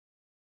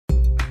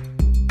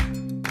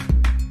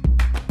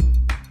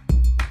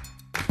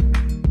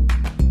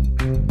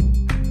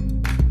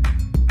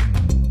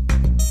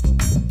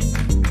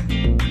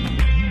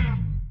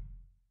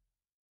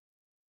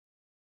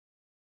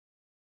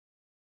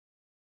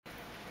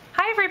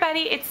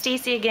everybody, it's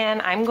Stacy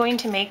again. I'm going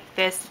to make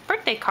this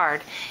birthday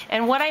card,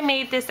 and what I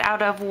made this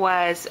out of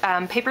was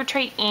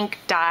PaperTrey Ink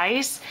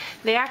dies.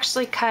 They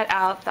actually cut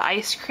out the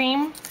ice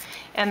cream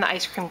and the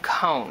ice cream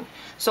cone.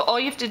 So all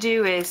you have to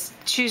do is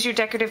choose your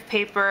decorative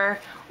paper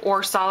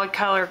or solid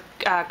color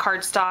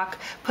cardstock,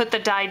 put the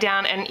die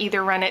down and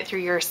either run it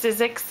through your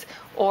Sizzix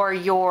or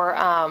your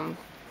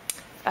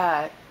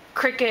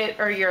Cricut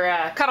or your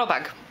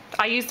Cuttlebug.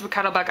 I used the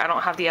Cuttlebug, I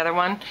don't have the other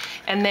one.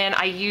 And then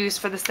I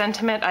used, for the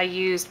sentiment, I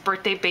used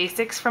Birthday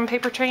Basics from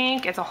PaperTrey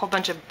Ink. It's a whole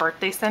bunch of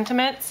birthday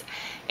sentiments.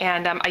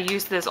 And I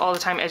use this all the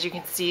time, as you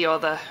can see, all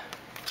the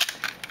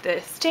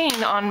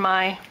stain on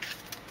my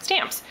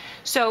stamps.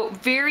 So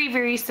very,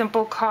 very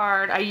simple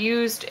card. I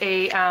used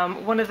a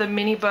one of the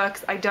mini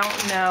books. I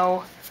don't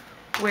know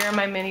where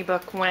my mini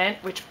book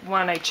went, which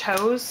one I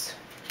chose,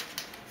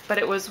 but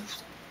it was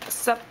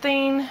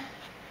something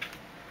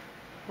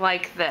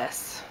like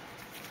this.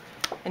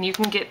 And you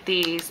can get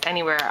these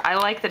anywhere. I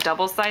like the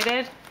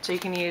double-sided, so you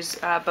can use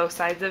both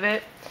sides of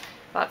it.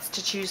 Lots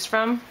to choose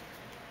from.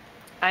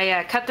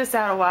 I cut this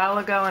out a while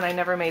ago and I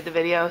never made the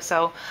video,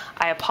 so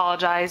I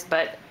apologize,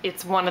 but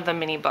it's one of the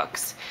mini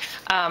books.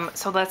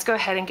 So let's go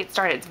ahead and get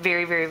started. It's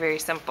very, very, very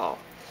simple.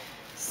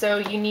 So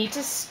you need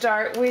to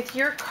start with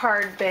your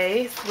card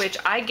base, which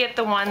I get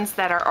the ones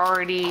that are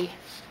already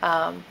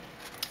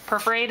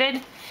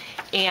perforated,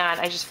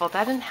 and I just fold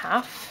that in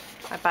half.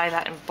 I buy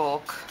that in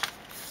bulk.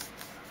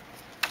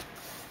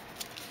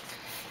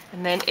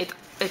 And then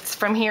it's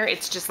from here,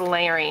 it's just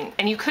layering.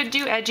 And you could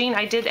do edging.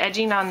 I did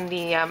edging on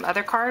the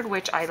other card,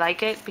 which I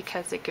like it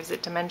because it gives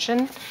it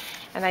dimension.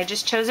 And I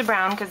just chose a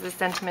brown because the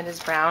sentiment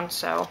is brown,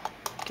 so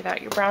get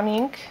out your brown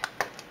ink,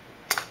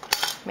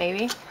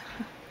 maybe.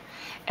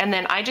 And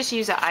then I just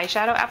use an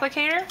eyeshadow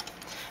applicator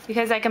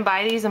because I can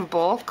buy these in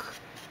bulk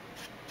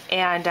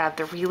and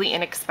they're really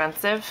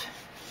inexpensive.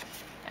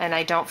 And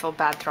I don't feel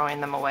bad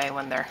throwing them away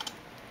when they're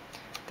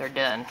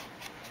done.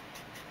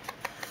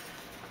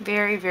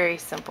 Very, very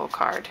simple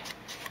card.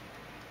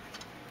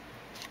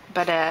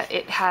 But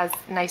it has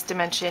nice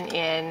dimension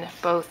in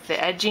both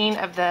the edging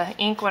of the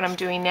ink, what I'm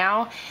doing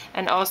now,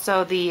 and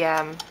also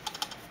the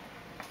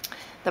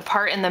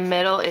part in the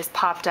middle is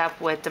popped up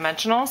with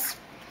dimensionals,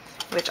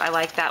 which I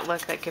like that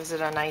look. That gives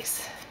it a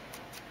nice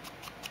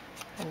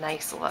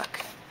look.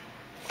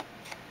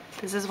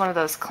 This is one of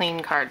those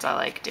clean cards I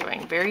like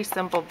doing. Very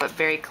simple, but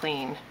very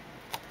clean.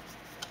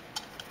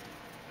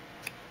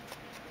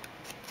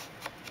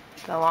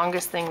 The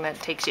longest thing that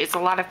takes you, it's a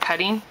lot of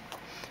cutting,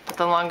 but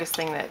the longest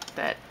thing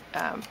that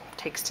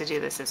takes to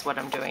do this is what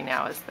I'm doing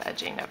now, is the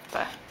edging of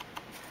the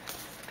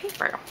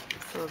paper.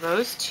 So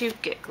those two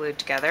get glued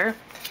together,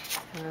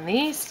 and then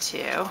these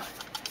two,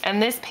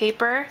 and this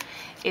paper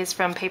is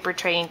from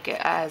PaperTrey Ink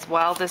as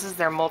well. This is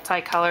their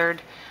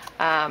multicolored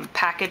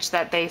package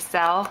that they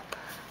sell.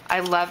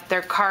 I love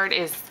their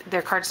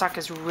cardstock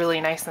is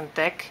really nice and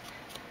thick.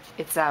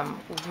 It's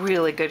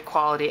really good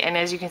quality, and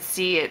as you can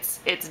see,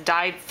 it's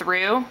dyed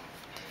through.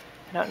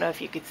 I don't know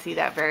if you could see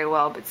that very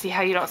well, but see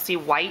how you don't see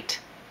white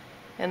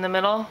in the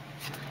middle?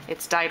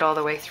 It's dyed all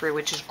the way through,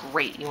 which is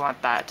great. You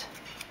want that.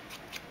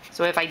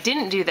 So if I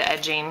didn't do the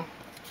edging,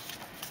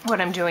 what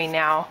I'm doing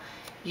now,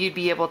 you'd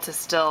be able to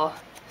still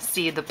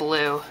see the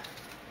blue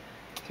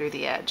through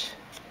the edge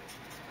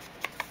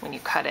when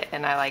you cut it,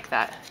 and I like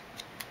that.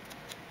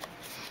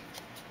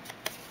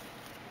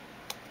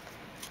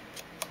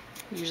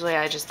 Usually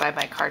I just buy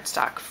my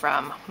cardstock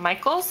from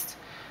Michael's,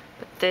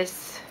 but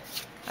this,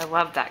 I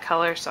love that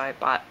color, so I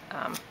bought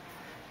a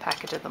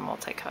package of the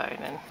multicolored,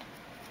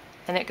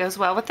 and it goes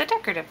well with the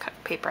decorative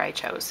paper I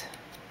chose.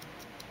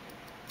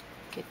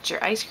 Get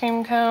your ice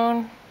cream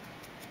cone.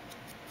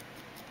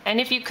 And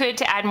if you could,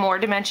 to add more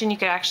dimension, you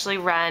could actually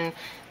run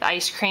the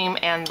ice cream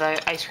and the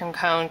ice cream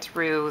cone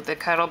through the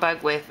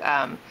Cuttlebug with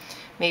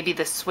maybe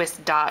the Swiss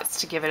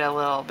dots to give it a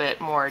little bit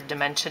more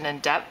dimension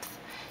and depth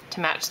to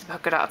match the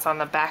polka dots on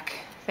the back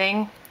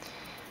thing,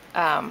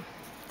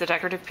 the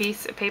decorative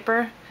piece of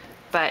paper,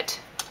 but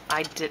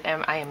I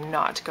am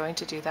not going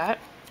to do that.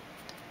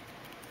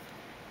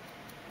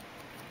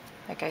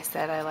 Like I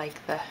said, I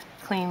like the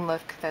clean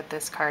look that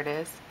this card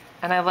is,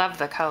 and I love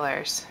the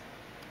colors.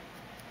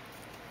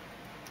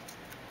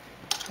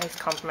 Nice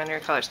complementary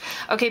colors.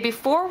 Okay,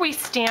 before we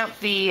stamp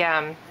the,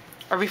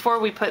 or before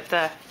we put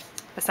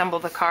assemble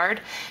the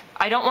card,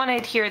 I don't want to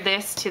adhere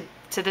this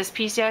to this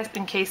piece yet,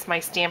 in case my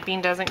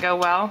stamping doesn't go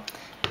well.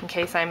 In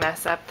case I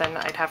mess up, then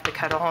I'd have to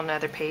cut a whole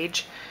nother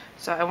page.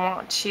 So I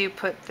want to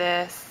put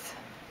this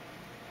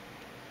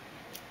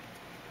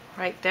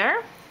right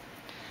there,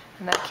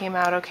 and that came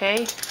out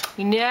okay.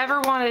 You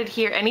never want to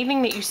adhere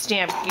anything that you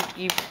stamp.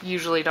 You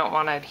usually don't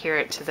want to adhere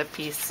it to the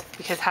piece,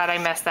 because had I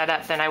messed that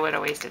up, then I would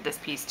have wasted this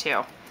piece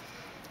too,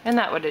 and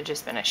that would have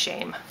just been a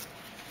shame.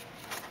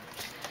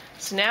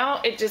 So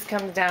now it just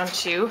comes down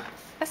to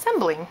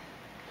assembling.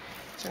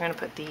 So I'm going to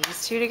put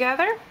these two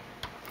together.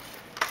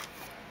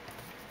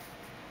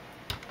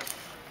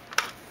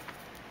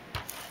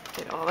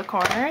 Get all the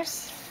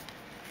corners.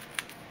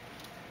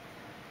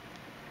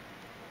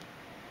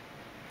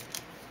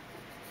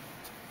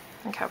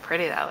 Look how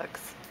pretty that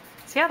looks.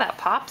 See how that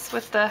pops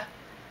with the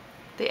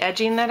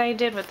edging that I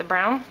did with the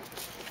brown?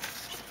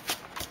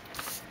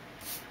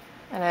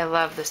 And I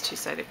love this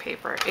two-sided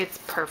paper. It's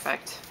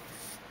perfect.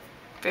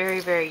 Very,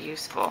 very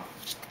useful.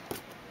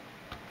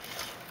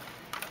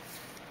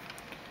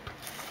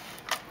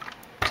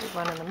 Do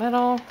one in the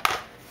middle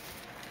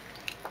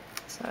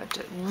so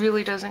it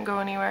really doesn't go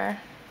anywhere.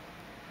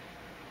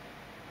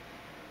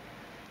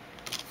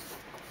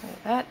 Lay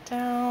that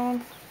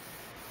down.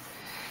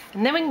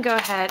 And then we can go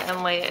ahead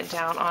and lay it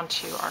down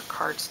onto our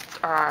cards,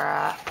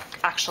 our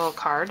actual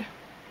card.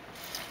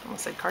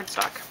 Almost said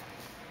cardstock.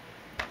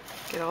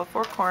 Get all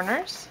 4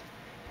 corners.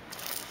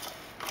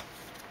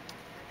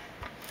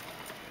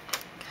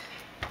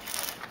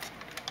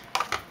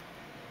 I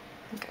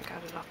think I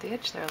got it off the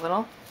edge there a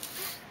little.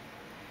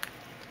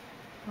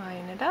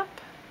 Line it up.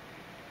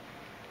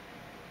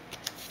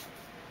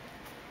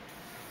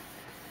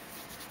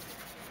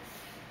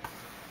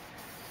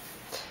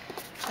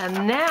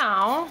 And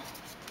now,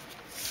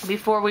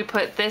 before we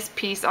put this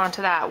piece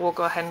onto that, we'll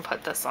go ahead and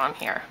put this on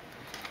here.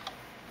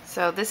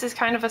 So this is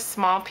kind of a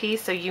small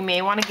piece, so you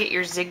may want to get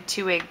your Zig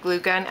 2A glue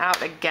gun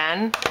out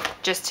again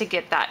just to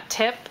get that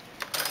tip,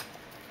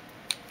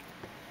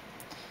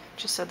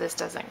 just so this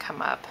doesn't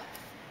come up.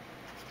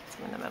 It's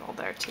in the middle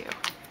there too.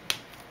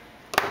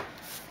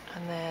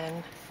 And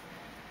then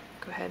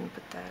go ahead and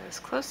put that as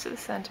close to the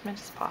sentiment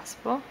as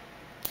possible.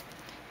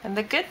 And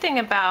the good thing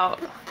about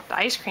the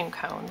ice cream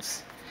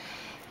cones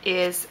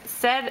is,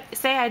 say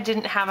I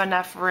didn't have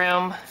enough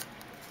room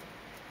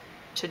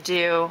to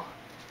do,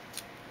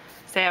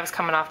 say I was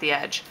coming off the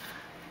edge.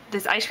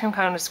 This ice cream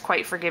cone is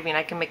quite forgiving.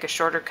 I can make a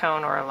shorter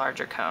cone or a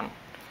larger cone.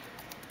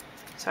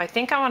 So I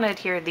think I want to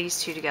adhere these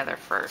two together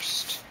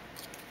first.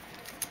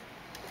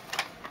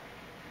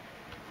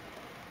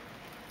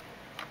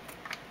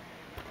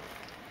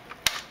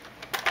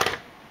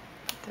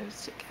 Put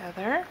those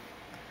together.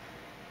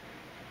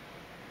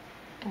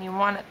 And you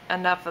want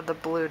enough of the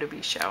blue to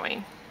be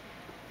showing.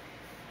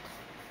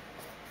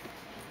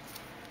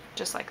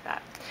 Just like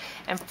that.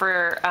 And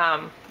for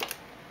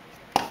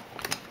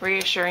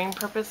reassuring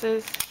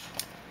purposes,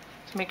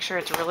 to make sure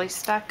it's really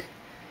stuck,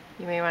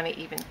 you may want to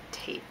even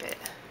tape it.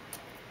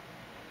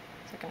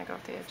 Is it going to go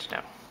off the edge? No.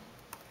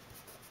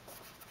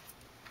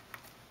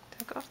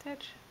 Did it go off the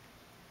edge?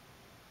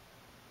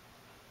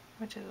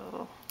 Which is a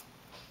little...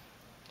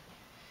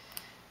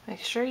 Make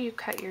sure you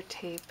cut your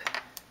tape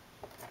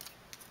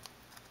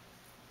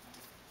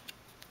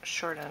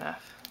short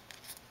enough.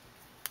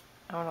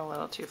 I went a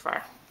little too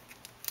far.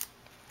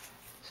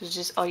 So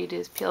just all you do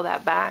is peel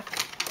that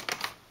back,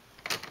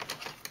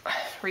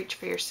 reach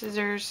for your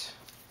scissors,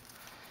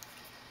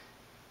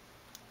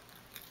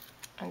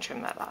 and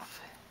trim that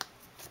off.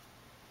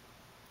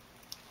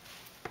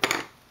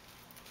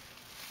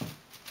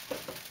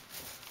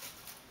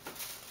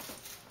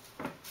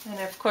 And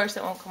of course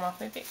it won't come off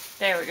my face.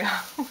 There we go.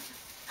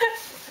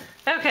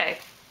 Okay,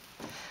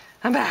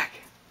 I'm back.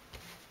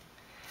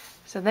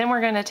 So then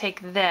we're gonna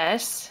take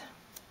this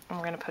and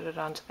we're gonna put it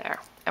onto there.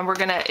 And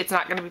it's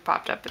not gonna be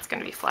popped up, it's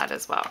gonna be flat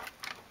as well.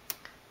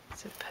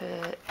 So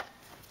put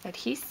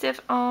adhesive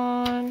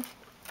on.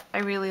 I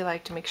really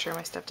like to make sure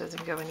my stuff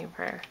doesn't go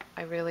anywhere.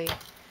 I really,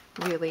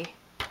 really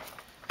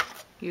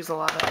use a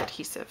lot of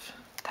adhesive.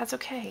 That's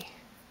okay.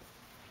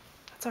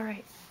 That's all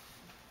right.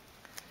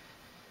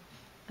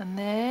 And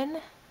then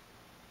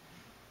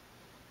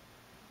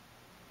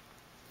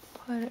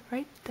put it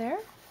right there.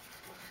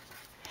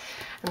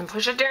 And then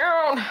push it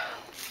down.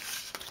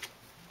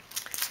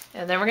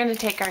 And then we're going to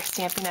take our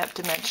Stampin' Up!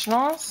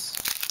 Dimensionals.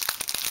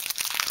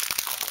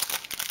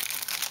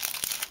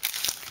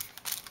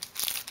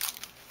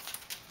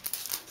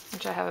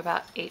 Which I have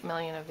about 8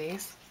 million of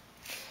these.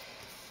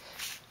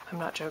 I'm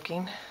not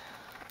joking.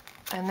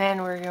 And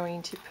then we're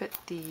going to put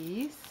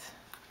these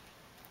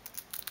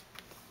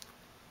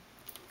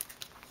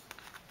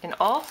in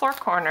all 4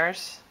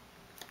 corners.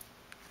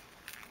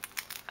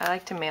 I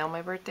like to mail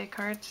my birthday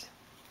cards.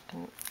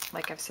 And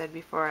like I've said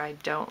before, I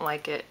don't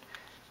like it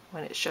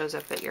when it shows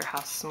up at your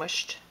house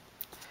smushed.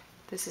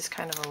 This is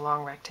kind of a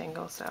long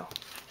rectangle, so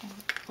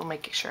we'll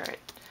make sure it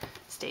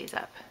stays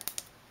up.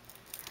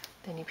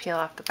 Then you peel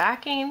off the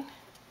backing.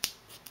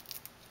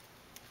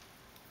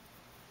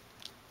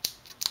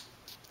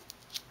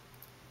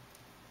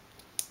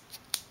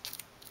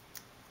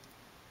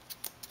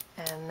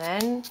 And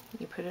then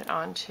you put it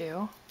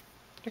onto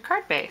your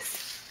card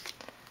base.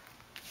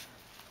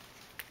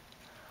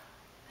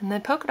 And the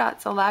polka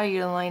dots allow you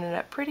to line it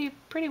up pretty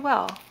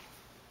well.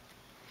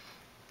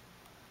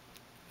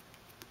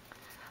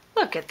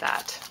 Look at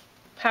that.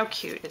 How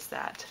cute is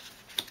that?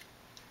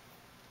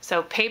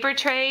 So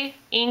PaperTrey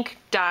Ink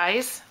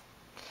dies,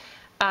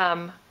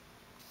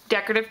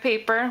 decorative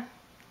paper.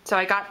 So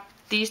I got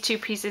these 2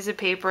 pieces of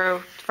paper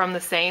from the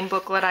same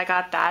booklet. I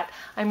got that.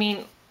 I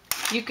mean,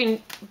 you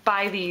can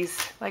buy these,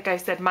 like I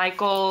said,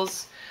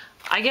 Michael's.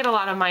 I get a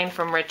lot of mine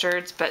from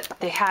Richard's, but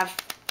they have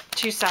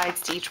 2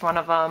 sides to each one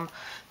of them.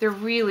 They're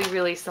really,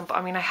 really simple.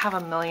 I mean, I have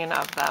a million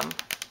of them.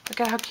 Look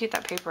at how cute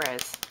that paper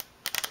is.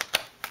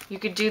 You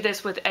could do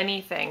this with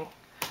anything.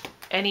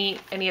 any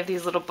of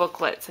these little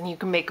booklets, and you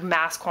can make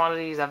mass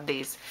quantities of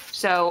these.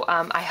 So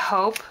I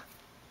hope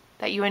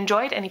that you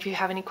enjoyed, and if you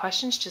have any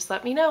questions, just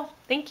let me know.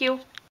 Thank you.